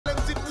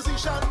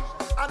politician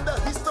and the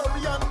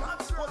historian.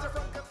 Cozier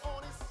Frederick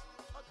honest,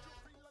 a true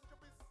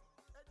philanthropist,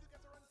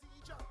 educator and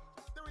teacher.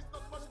 There is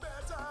not much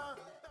better.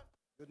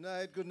 Good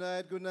night, good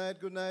night, good night,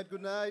 good night,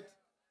 good night.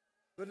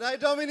 Good night,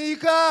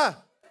 Dominica.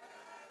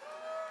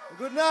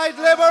 Good night,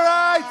 labor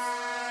rights.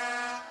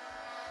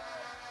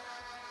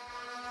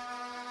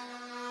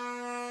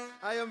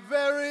 I am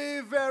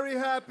very, very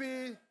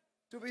happy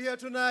to be here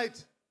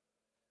tonight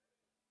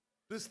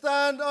to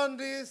stand on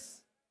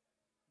this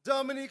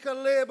Dominica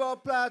Labour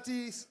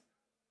Party's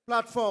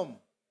platform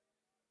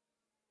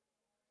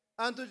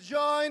and to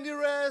join the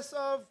rest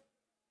of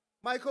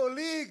my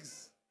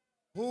colleagues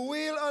who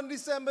will on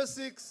December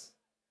 6th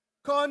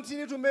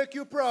continue to make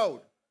you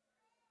proud.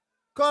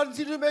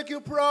 Continue to make you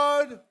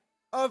proud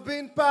of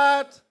being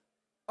part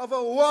of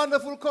a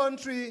wonderful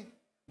country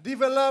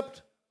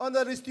developed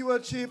under the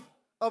stewardship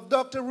of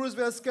Dr.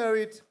 Roosevelt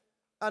Skerrit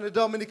and the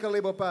Dominica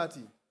Labour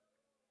Party.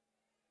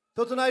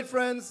 So tonight,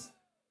 friends,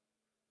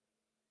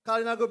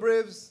 Kalinago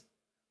Braves,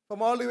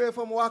 from all the way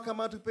from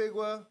Wakama to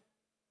Pegua,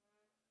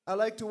 I'd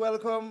like to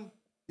welcome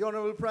the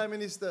Honorable Prime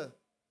Minister,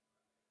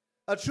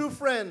 a true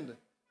friend,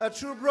 a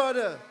true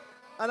brother,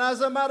 and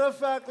as a matter of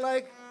fact,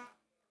 like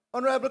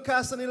Honorable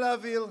Cassany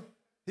Laville,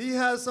 he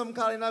has some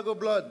Kalinago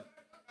blood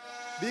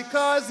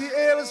because he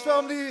hails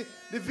from the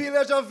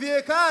village of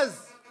Viekas,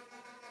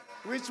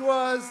 which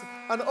was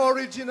an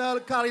original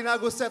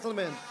Kalinago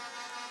settlement.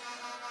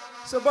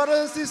 So brothers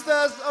and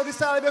sisters of the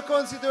Salybia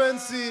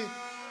constituency,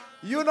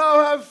 you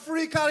now have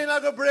 3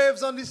 Kalinago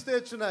Braves on the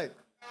stage tonight.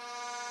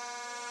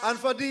 And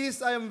for this,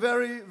 I am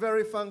very,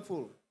 very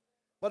thankful.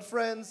 But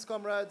friends,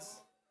 comrades,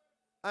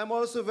 I'm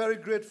also very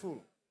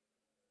grateful.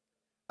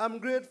 I'm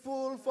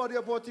grateful for the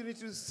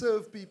opportunity to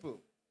serve people.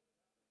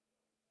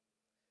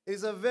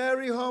 It's a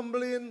very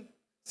humbling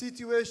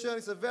situation.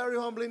 It's a very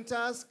humbling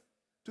task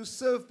to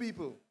serve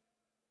people.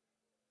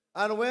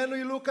 And when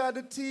we look at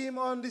the team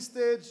on the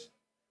stage,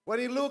 when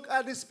you look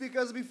at the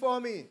speakers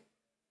before me,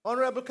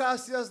 Honorable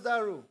Cassius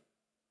Daru,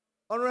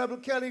 Honorable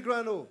Kelly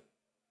Grano,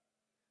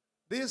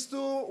 these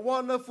 2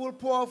 wonderful,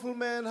 powerful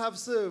men have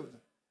served,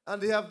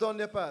 and they have done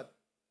their part.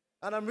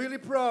 And I'm really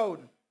proud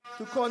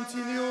to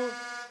continue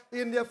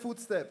in their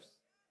footsteps,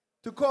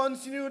 to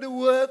continue the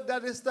work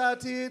that they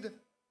started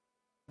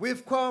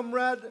with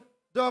Comrade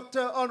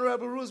Dr.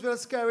 Honorable Roosevelt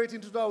Skerrit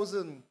in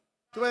 2000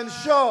 to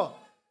ensure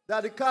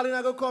that the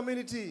Kalinago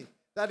community,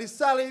 that the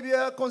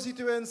Salybia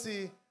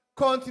constituency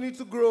continue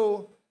to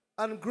grow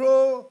and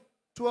grow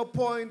to a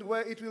point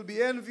where it will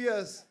be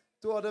envious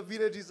to other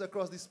villages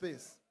across the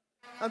space.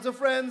 And so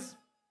friends,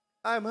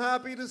 I'm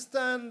happy to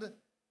stand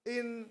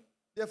in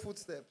their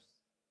footsteps.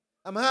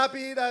 I'm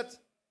happy that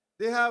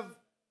they have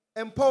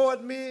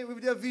empowered me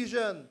with their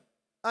vision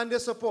and their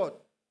support.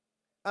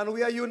 And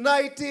we are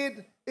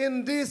united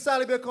in this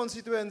Salybia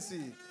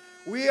constituency.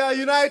 We are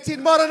united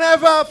more than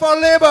ever for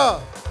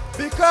labor,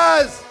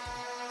 because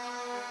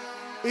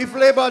if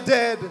labor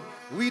dead,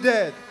 we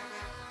dead.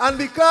 And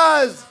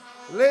because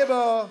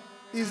labor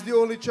is the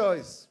only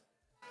choice.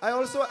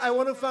 I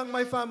want to thank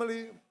my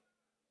family.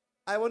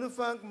 I want to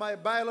thank my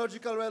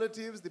biological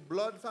relatives, the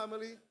blood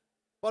family.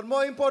 But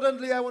more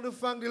importantly, I want to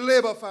thank the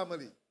labor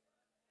family.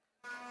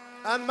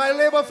 And my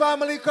labor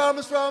family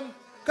comes from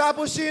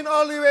Capuchin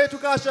all the way to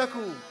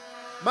Kashaku.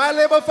 My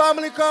labor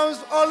family comes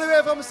all the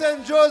way from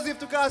St. Joseph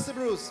to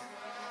Cassibrus,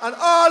 and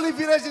all the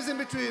villages in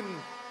between.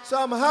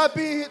 So I'm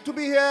happy to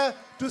be here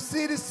to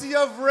see the sea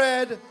of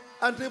red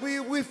and to be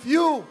with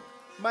you,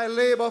 my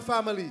labor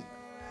family.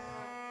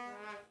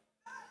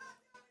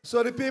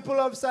 So the people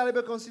of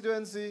Salybia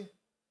constituency,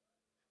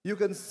 you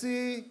can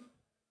see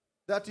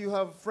that you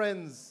have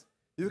friends.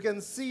 You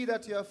can see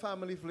that you have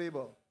family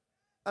flavor.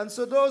 And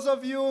so those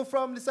of you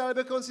from the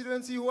Salybia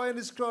constituency who are in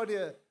this crowd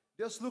here,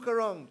 just look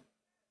around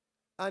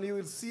and you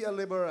will see a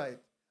laborite.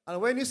 And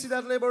when you see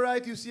that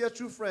laborite, you see a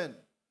true friend.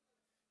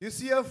 You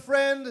see a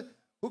friend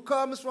who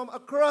comes from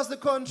across the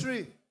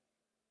country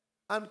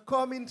and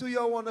come into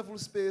your wonderful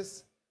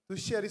space to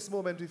share this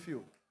moment with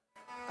you.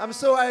 I'm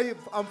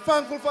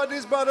thankful for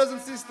these brothers and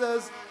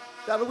sisters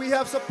that we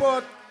have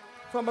support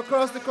from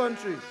across the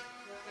country.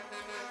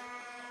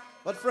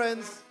 But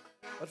friends,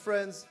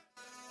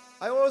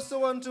 I also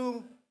want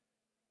to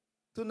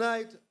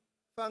tonight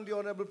thank the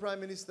Honorable Prime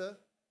Minister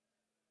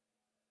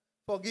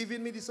for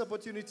giving me this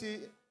opportunity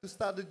to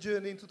start the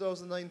journey in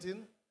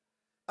 2019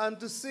 and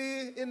to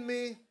see in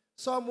me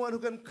someone who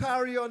can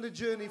carry on the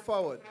journey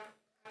forward.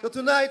 So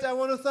tonight I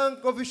want to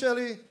thank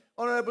officially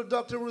Honorable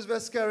Dr.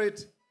 Roosevelt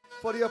Skerrit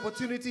for the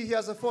opportunity he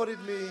has afforded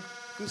me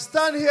to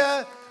stand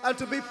here and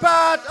to be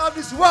part of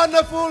this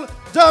wonderful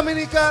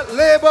Dominica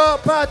Labour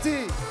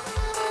Party.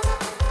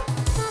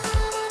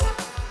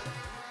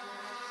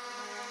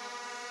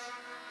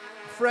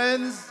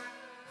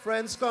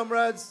 Friends,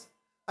 comrades,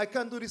 I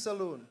can't do this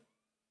alone.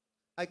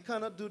 I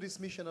cannot do this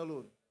mission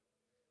alone.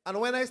 And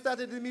when I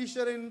started the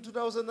mission in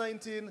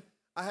 2019,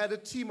 I had a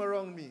team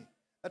around me,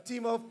 a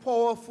team of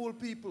powerful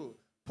people,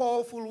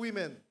 powerful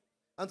women.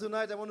 And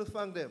tonight I want to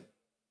thank them.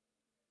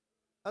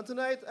 And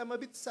tonight I'm a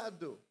bit sad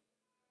though,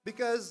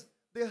 because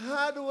the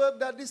hard work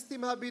that this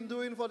team have been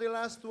doing for the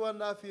last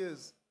 2.5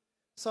 years,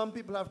 some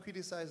people have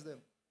criticized them.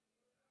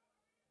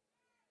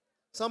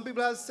 Some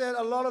people have said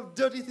a lot of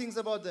dirty things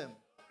about them.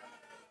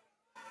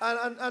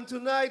 And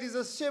tonight is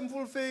a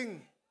shameful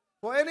thing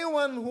for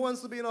anyone who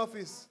wants to be in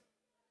office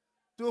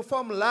to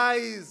form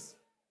lies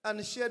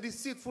and share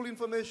deceitful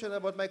information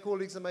about my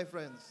colleagues and my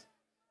friends.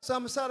 So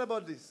I'm sad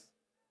about this.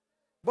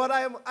 But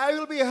I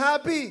will be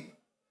happy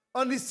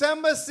on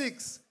December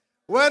 6th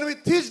when we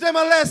teach them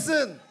a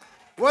lesson.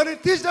 When we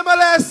teach them a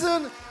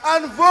lesson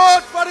and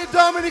vote for the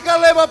Dominica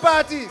Labour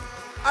Party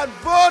and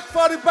vote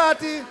for the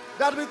party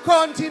that will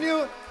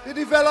continue the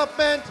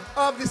development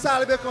of the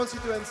Salybia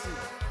constituency.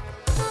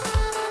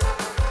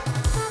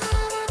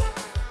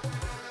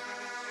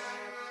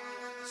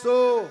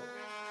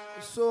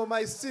 So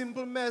my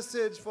simple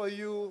message for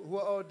you who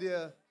are out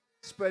there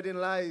spreading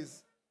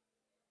lies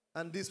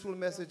and deceitful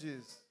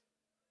messages,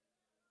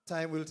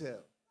 time will tell.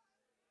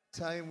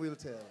 Time will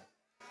tell.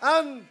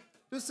 And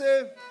to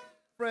say,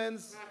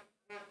 friends,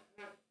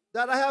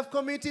 that I have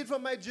committed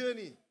from my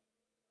journey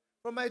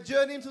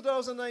in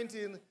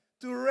 2019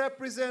 to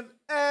represent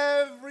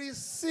every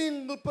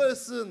single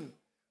person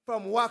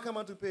from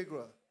Wakama to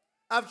Pegra.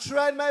 I've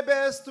tried my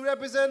best to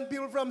represent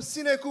people from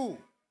Sineku,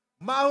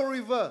 Maho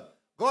River,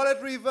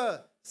 Gullet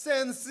River,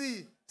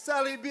 Sensi,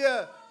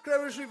 Salybia,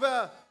 Crevice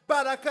River,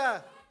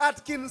 Bataka,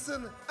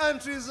 Atkinson,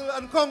 Antrizal,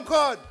 and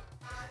Concord.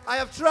 I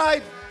have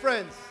tried,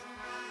 friends.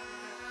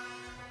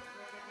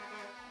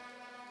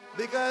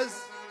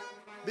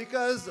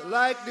 Because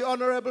like the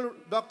Honorable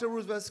Dr.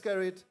 Roosevelt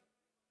Skerritt,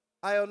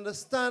 I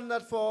understand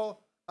that for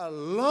a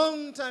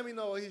long time in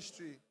our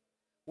history,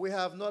 we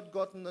have not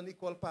gotten an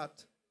equal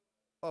part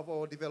of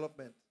our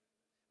development.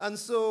 And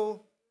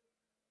so,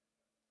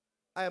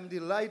 I am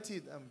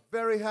delighted, I'm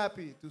very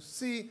happy to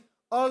see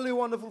all the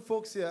wonderful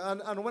folks here.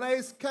 And when I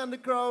scanned the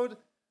crowd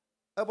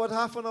about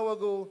half an hour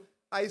ago,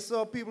 I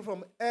saw people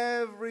from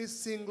every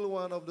single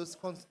one of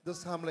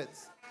those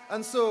hamlets.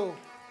 And so,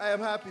 I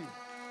am happy.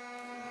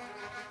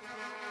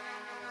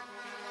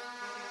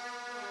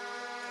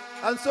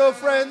 And so,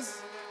 friends,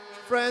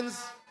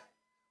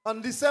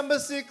 on December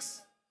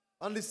 6th,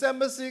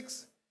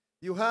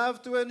 you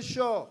have to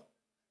ensure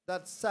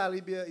that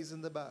Salybia is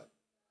in the bag.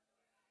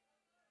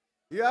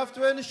 You have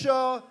to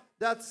ensure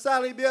that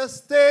Salybia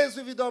stays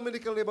with the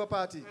Dominica Labour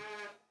Party.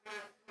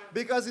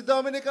 Because the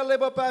Dominica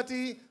Labour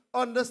Party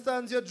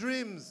understands your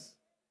dreams.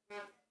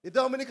 The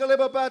Dominica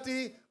Labour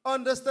Party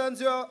understands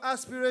your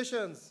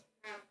aspirations.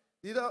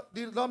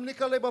 The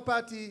Dominica Labour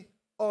Party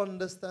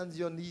understands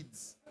your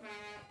needs.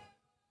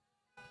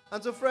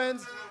 And so,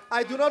 friends,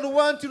 I do not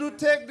want you to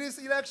take this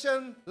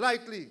election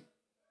lightly.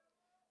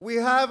 We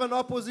have an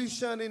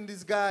opposition in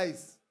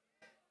disguise.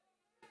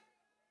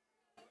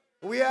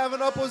 We have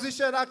an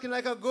opposition acting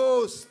like a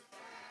ghost.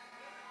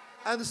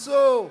 And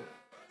so,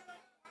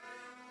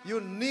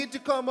 you need to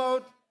come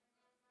out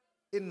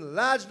in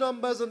large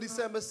numbers on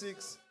December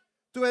 6th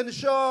to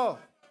ensure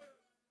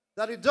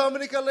that the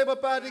Dominica Labour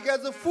Party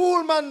gets the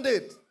full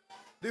mandate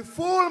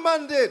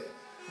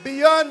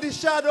beyond the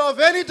shadow of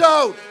any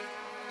doubt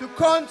to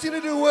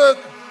continue the work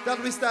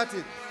that we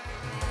started.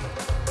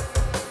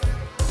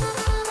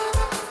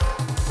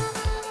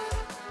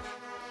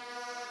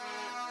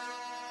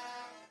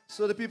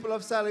 So the people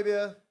of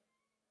Salybia,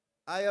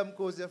 I am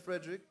Cozier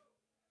Frederick,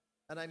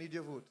 and I need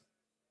your vote.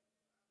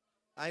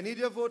 I need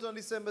your vote on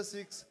December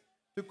 6th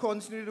to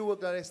continue the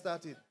work that I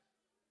started.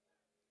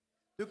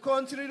 To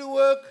continue the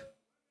work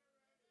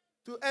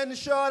to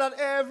ensure that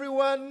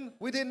everyone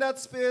within that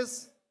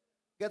space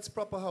gets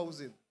proper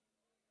housing.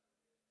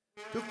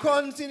 To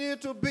continue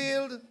to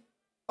build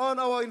on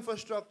our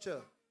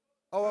infrastructure,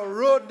 our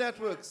road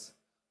networks.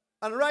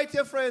 And right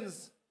here,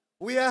 friends,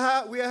 we are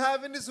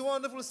having this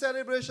wonderful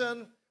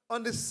celebration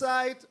on the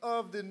site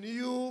of the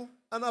new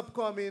and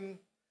upcoming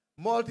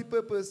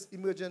multi-purpose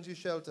emergency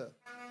shelter.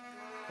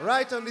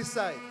 Right on this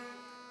side.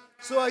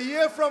 So a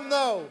year from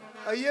now,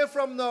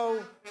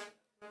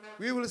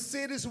 we will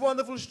see this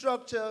wonderful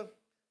structure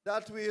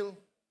that will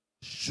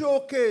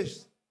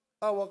showcase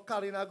our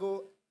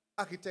Kalinago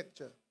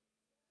architecture.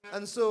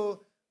 And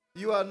so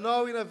you are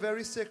now in a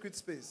very sacred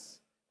space.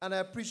 And I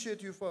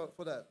appreciate you for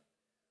that.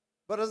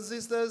 Brothers and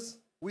sisters,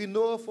 we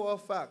know for a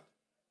fact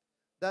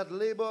that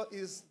labor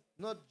is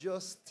not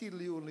just still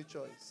the only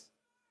choice.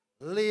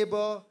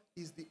 Labor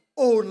is the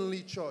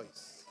only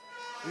choice.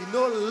 We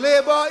know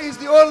labor is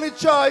the only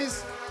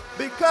choice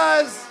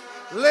because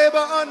labor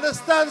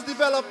understands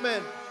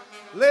development.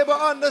 Labor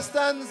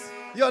understands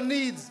your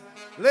needs.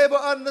 Labor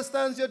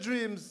understands your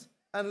dreams.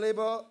 And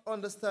labor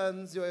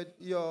understands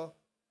your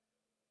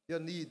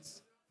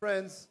needs.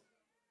 Friends,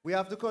 we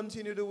have to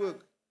continue the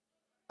work.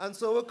 And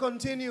so we'll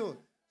continue.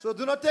 So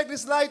do not take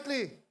this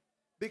lightly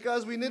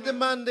because we need the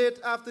mandate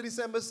after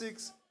December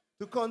 6th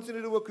to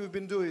continue the work we've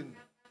been doing.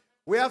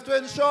 We have to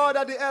ensure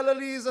that the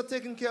elderlies are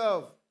taken care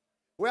of.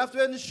 We have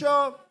to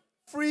ensure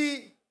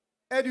free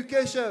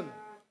education.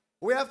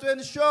 We have to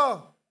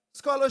ensure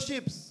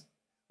scholarships.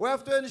 We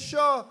have to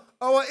ensure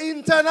our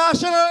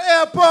international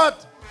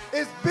airport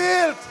is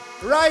built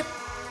right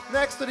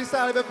next to the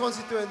Salybia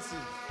constituency.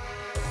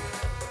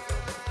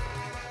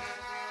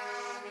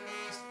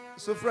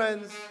 So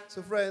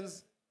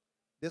friends,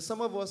 there's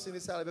some of us in the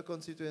Salybia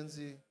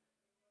constituency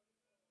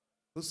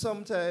who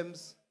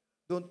sometimes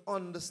don't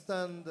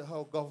understand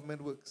how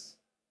government works.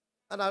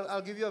 And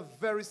I'll give you a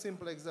very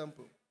simple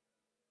example.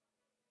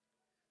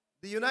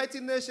 The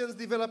United Nations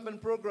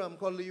Development Program,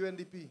 called the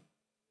UNDP,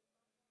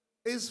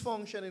 is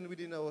functioning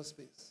within our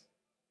space.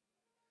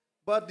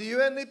 But the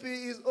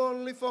UNDP is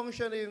only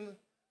functioning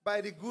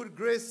by the good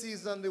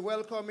graces and the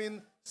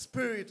welcoming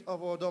spirit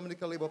of our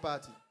Dominica Labour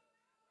Party.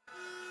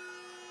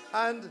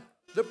 And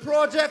the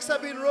projects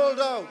have been rolled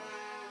out.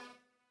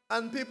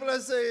 And people are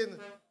saying,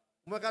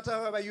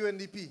 "Mwakata by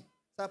UNDP,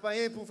 ça pas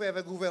rien pour faire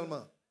avec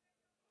gouvernement."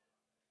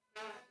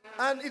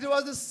 And it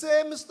was the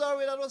same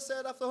story that was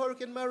said after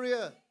Hurricane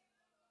Maria,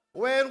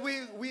 when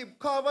we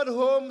covered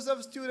homes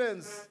of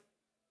students,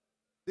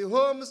 the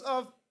homes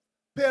of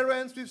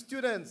parents with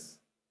students,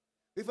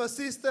 with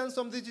assistance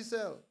from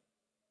Digicel,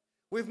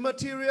 with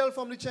material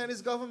from the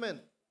Chinese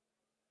government,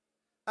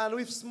 and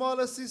with small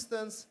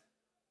assistance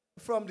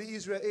from the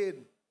Israel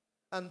Aid.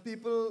 And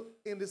people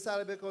in the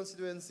Salybia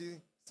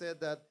constituency said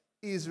that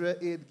Israel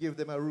Aid gave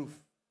them a roof.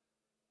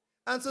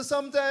 And so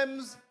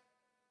sometimes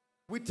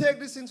we take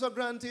these things for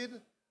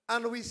granted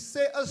and we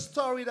say a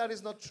story that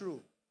is not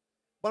true.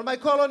 But my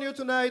call on you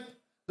tonight,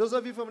 those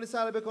of you from the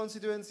Salybia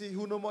constituency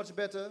who know much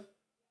better,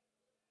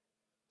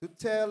 to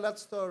tell that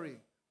story,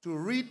 to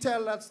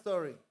retell that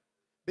story.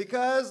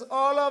 Because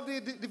all of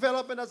the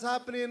development that's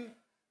happening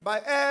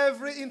by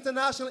every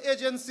international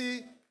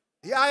agency,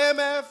 the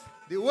IMF,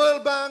 the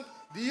World Bank,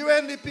 the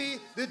UNDP,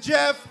 the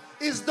JEF,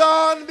 is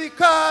done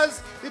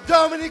because the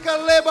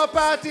Dominican Labour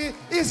Party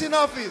is in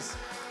office.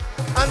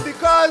 And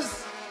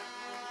because,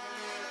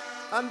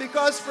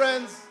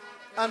 friends,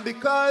 and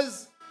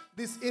because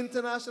these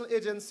international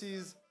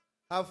agencies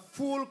have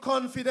full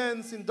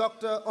confidence in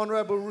Dr.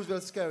 Honorable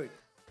Roosevelt Skerrit.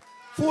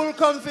 Full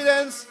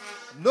confidence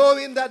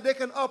knowing that they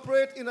can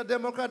operate in a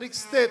democratic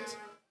state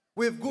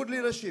with good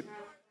leadership.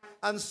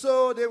 And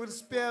so they will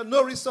spare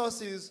no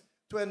resources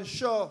to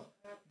ensure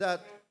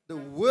that the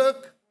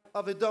work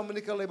of the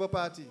Dominican Labour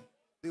Party,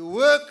 the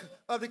work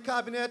of the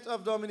Cabinet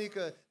of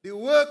Dominica, the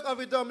work of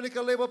the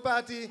Dominican Labour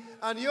Party,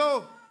 and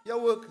your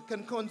work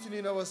can continue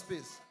in our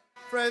space.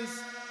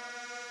 Friends,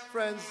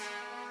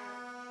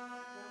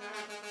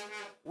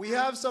 we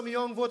have some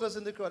young voters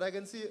in the crowd. I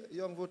can see a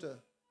young voter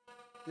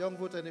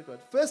in the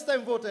crowd.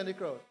 First-time voter in the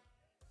crowd.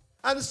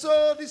 And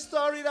so the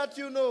story that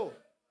you know,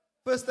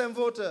 first-time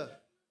voter,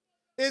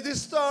 is the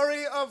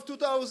story of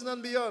 2000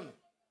 and beyond.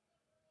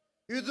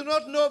 You do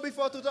not know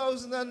before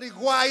 2000 and the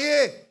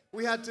guaye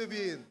we had to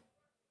be in.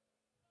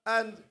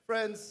 And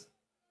friends,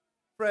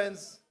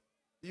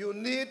 you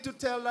need to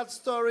tell that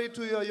story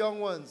to your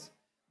young ones.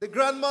 The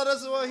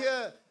grandmothers who are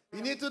here,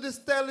 you need to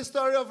tell the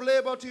story of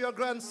labor to your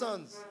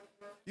grandsons.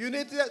 You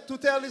need to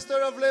tell the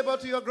story of labor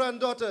to your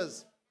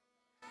granddaughters.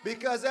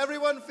 Because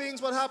everyone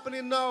thinks what's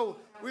happening now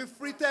with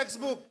free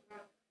textbook,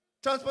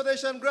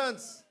 transportation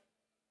grants,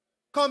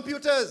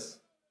 computers,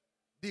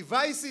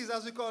 devices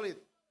as we call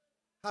it,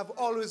 have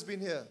always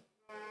been here.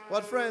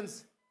 But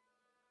friends,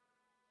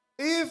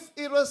 if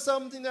it was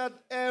something that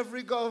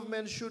every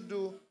government should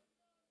do,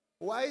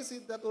 why is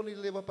it that only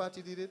the Labour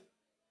Party did it?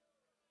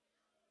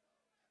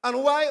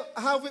 And why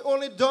have we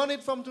only done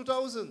it from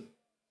 2000?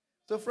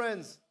 So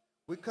friends,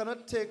 we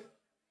cannot take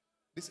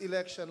this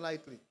election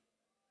lightly.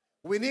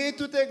 We need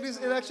to take this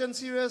election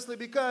seriously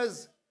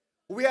because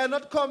we are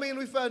not coming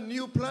with a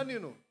new plan, you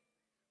know.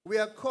 We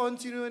are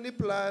continuing the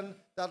plan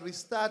that we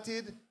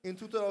started in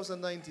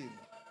 2019.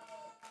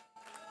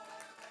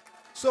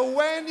 So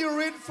when you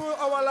read through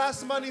our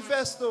last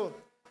manifesto,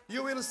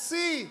 you will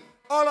see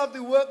all of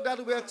the work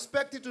that we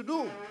expected to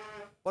do.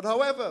 But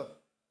however,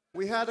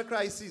 we had a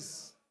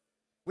crisis.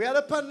 We had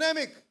a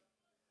pandemic.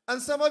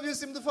 And some of you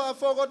seem to have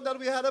forgotten that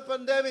we had a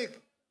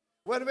pandemic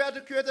when we had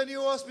to create a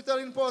new hospital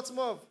in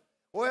Portsmouth.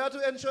 We had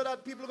to ensure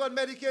that people got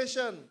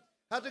medication,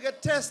 had to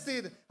get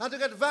tested, had to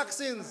get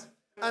vaccines.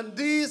 And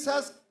this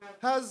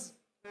has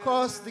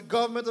cost the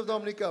government of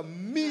Dominica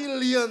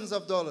millions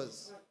of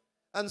dollars.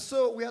 And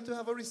so we had to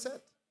have a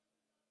reset.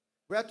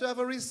 We had to have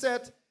a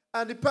reset,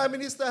 and the Prime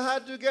Minister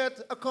had to get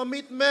a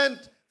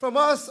commitment from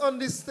us on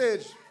this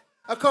stage.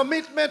 A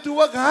commitment to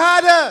work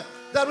harder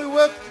than we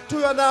worked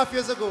 2.5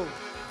 years ago.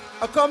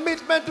 A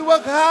commitment to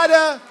work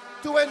harder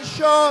to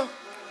ensure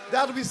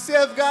that we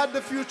safeguard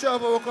the future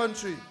of our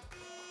country.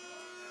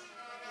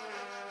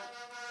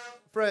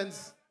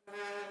 Friends,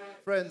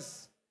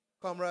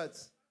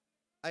 comrades,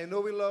 I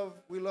know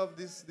we love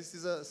this. This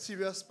is a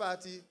serious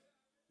party.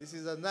 This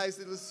is a nice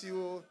little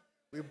CO.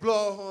 We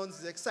blow our horns,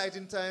 it's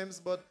exciting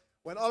times, but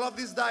when all of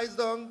this dies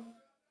down,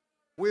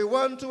 we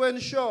want to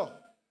ensure,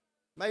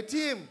 my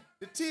team,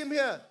 the team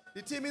here,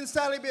 the team in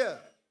Salybia,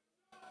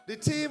 the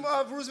team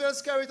of Roosevelt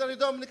Skerrit and the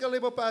Dominican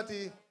Labour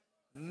Party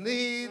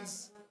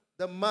needs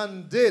the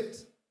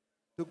mandate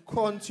to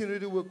continue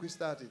the work we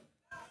started.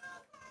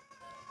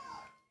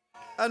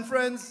 And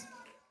friends,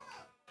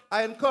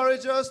 I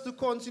encourage us to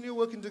continue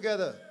working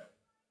together.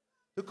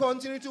 to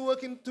continue to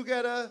work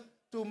together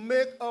to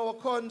make our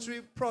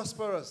country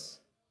prosperous.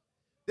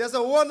 There's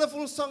a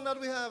wonderful song that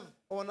we have,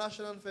 our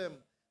national anthem,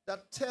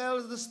 that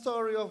tells the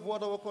story of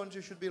what our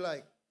country should be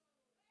like.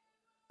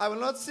 I will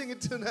not sing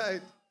it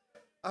tonight.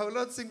 I will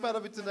not sing part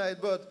of it tonight,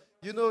 but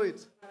you know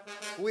it.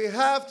 We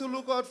have to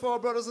look out for our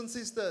brothers and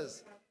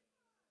sisters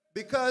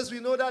because we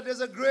know that there's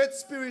a great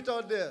spirit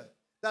out there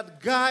that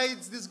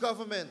guides this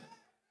government.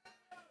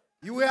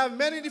 You will have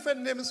many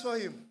different names for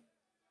him,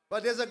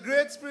 but there's a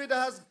great spirit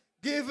that has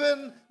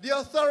given the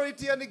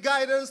authority and the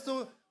guidance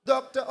to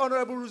Dr.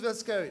 Honorable Roosevelt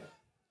Skerrit.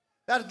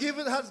 That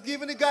has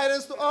given the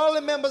guidance to all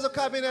the members of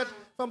cabinet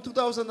from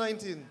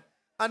 2019.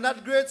 And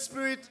that great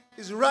spirit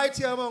is right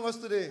here among us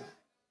today.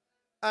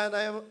 And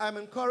I'm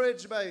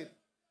encouraged by it.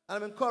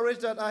 I'm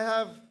encouraged that I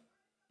have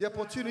the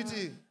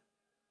opportunity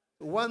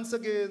to once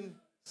again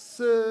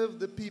serve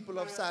the people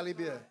of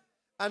Salybia.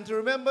 And to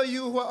remember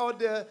you who are out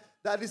there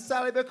that the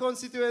Salybia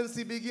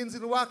constituency begins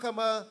in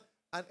Wakama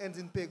and ends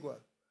in Pegwa.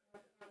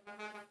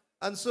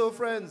 And so,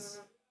 friends,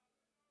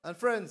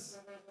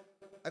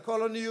 I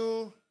call on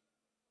you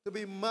to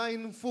be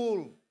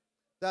mindful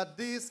that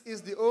this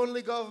is the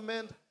only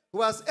government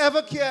who has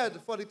ever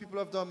cared for the people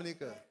of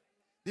Dominica.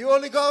 The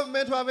only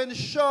government who have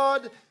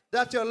ensured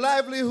that your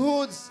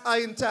livelihoods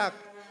are intact.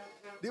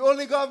 The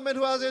only government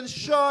who has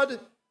ensured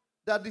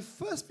that the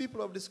first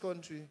people of this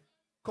country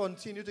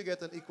continue to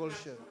get an equal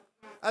share.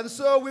 And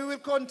so we will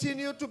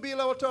continue to build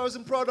our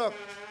tourism product.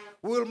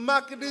 We will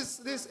market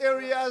this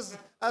area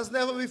as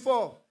never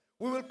before.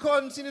 We will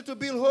continue to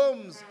build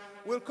homes.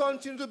 We'll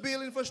continue to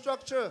build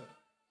infrastructure.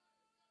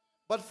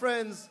 But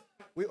friends,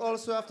 we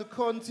also have to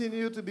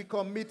continue to be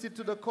committed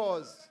to the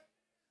cause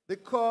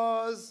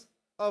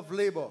of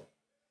labor.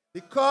 The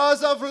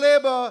cause of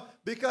labor,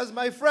 because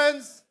my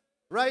friends,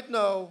 right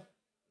now,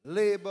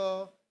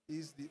 labor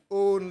is the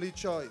only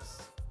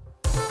choice.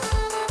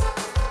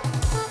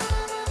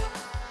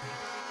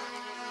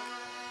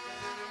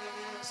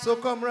 So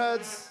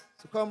comrades,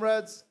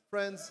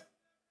 friends,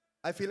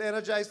 I feel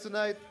energized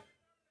tonight.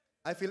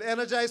 I feel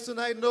energized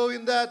tonight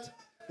knowing that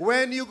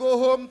when you go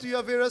home to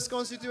your various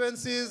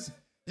constituencies,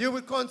 you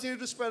will continue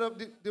to spread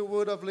up the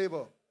word of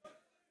labor.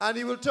 And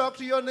you will talk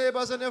to your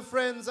neighbors and your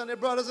friends and your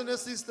brothers and your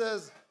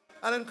sisters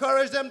and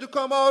encourage them to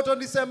come out on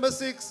December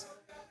 6th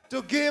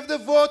to give the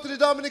vote to the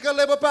Dominica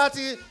Labour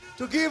Party,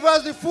 to give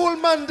us the full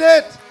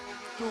mandate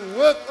to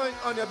work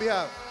on your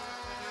behalf.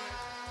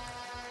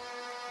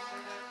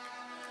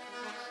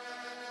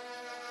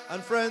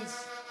 And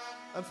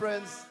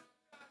friends,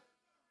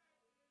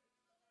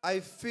 I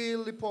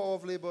feel the power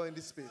of labor in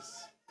this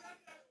space.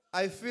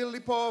 I feel the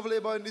power of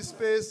labor in this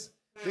space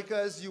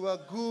because you are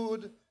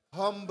good,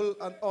 humble,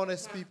 and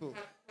honest people.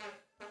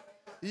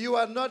 You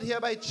are not here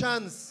by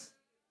chance.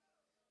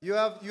 You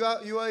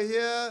are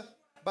here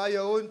by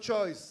your own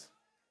choice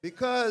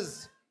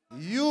because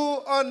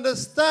you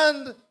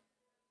understand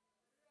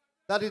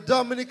that the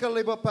Dominica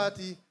Labour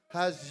Party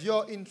has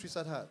your interests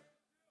at heart.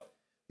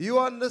 You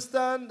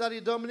understand that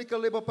the Dominica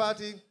Labour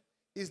Party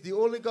is the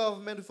only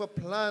government with a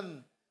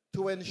plan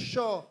to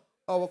ensure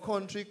our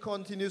country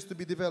continues to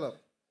be developed.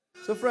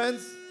 So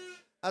friends,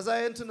 as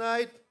I end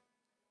tonight,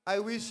 I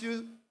wish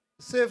you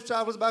safe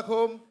travels back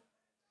home.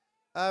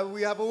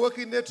 We have a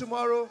working day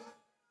tomorrow,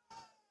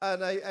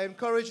 and I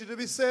encourage you to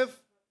be safe.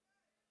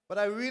 But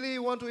I really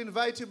want to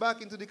invite you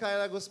back into the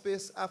Kainago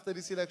space after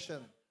this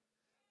election.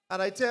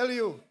 And I tell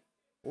you,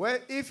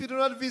 if you do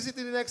not visit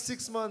in the next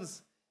 6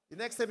 months, the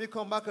next time you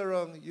come back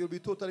around, you'll be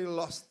totally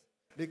lost.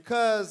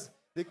 Because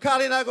the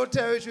Kalinago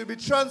territory will be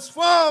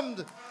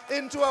transformed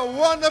into a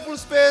wonderful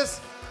space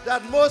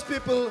that most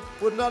people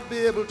would not be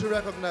able to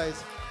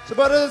recognize. So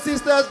brothers and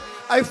sisters,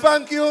 I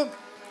thank you.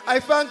 I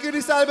thank you, the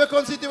Salybia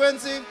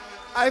constituency.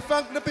 I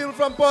thank the people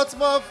from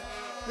Portsmouth,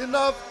 the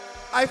north.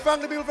 I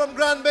thank the people from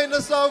Grand Bay in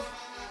the south.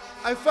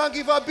 I thank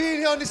you for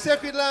being here on the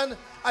sacred land.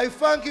 I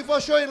thank you for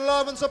showing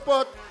love and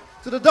support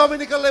to the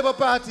Dominica Labour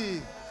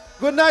Party.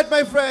 Good night,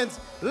 my friends.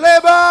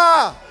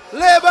 Labor!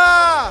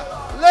 Labor!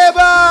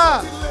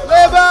 Labor!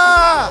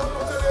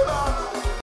 Labor!